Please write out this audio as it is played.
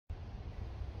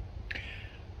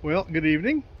Well, good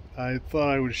evening. I thought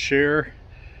I would share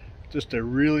just a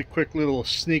really quick little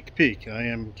sneak peek. I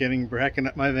am bracking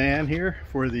up my van here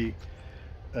for the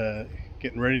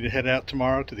getting ready to head out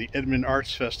tomorrow to the Edmond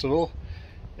Arts Festival.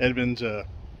 Edmond's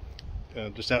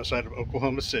just outside of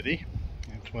Oklahoma City.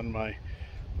 It's one of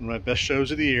my best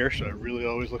shows of the year, so I really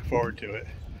always look forward to it.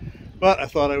 But I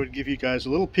thought I would give you guys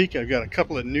a little peek. I've got a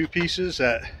couple of new pieces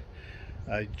that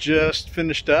I just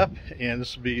finished up, and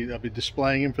I'll be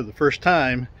displaying them for the first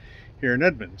time here in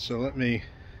Edmond. So let me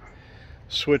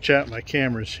switch out my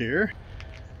cameras here.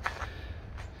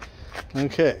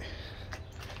 Okay,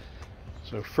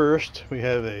 so first we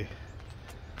have a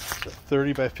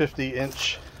 30 by 50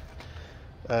 inch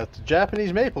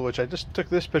Japanese maple, which I just took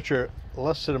this picture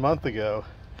less than a month ago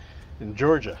in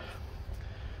Georgia.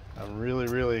 I'm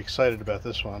really excited about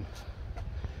this one.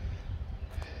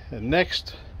 And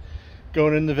next,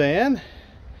 going in the van,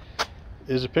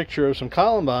 is a picture of some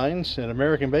columbines in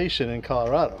American Basin in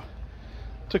Colorado.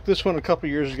 Took this one a couple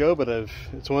years ago, but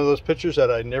it's one of those pictures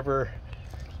that I never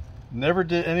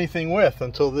did anything with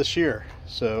until this year.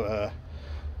 So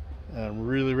I'm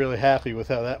really happy with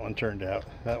how that one turned out.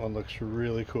 That one looks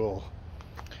really cool.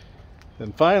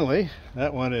 And finally,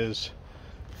 that one is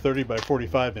 30 by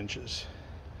 45 inches.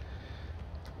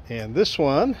 And this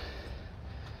one,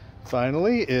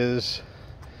 finally, is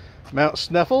Mount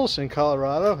Sneffels in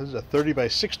Colorado. This is a 30 by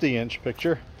 60 inch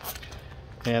picture.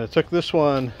 And I took this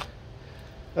one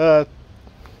 2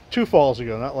 falls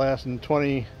ago, not last, in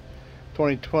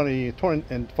 2020,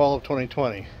 in fall of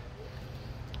 2020.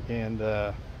 And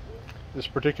this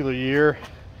particular year,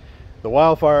 the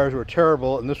wildfires were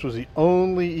terrible, and this was the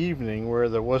only evening where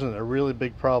there wasn't a really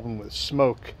big problem with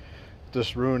smoke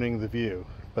just ruining the view.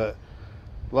 But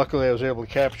luckily I was able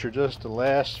to capture just the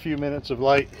last few minutes of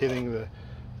light hitting the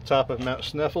top of Mount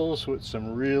Sneffels with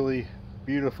some really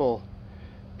beautiful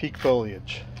peak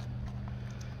foliage.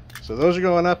 So those are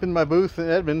going up in my booth in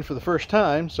Edmond for the first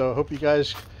time, so I hope you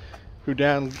guys who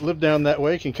live down that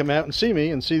way can come out and see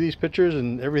me and see these pictures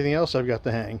and everything else I've got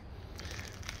to hang.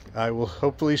 I will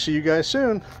hopefully see you guys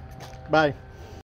soon. Bye.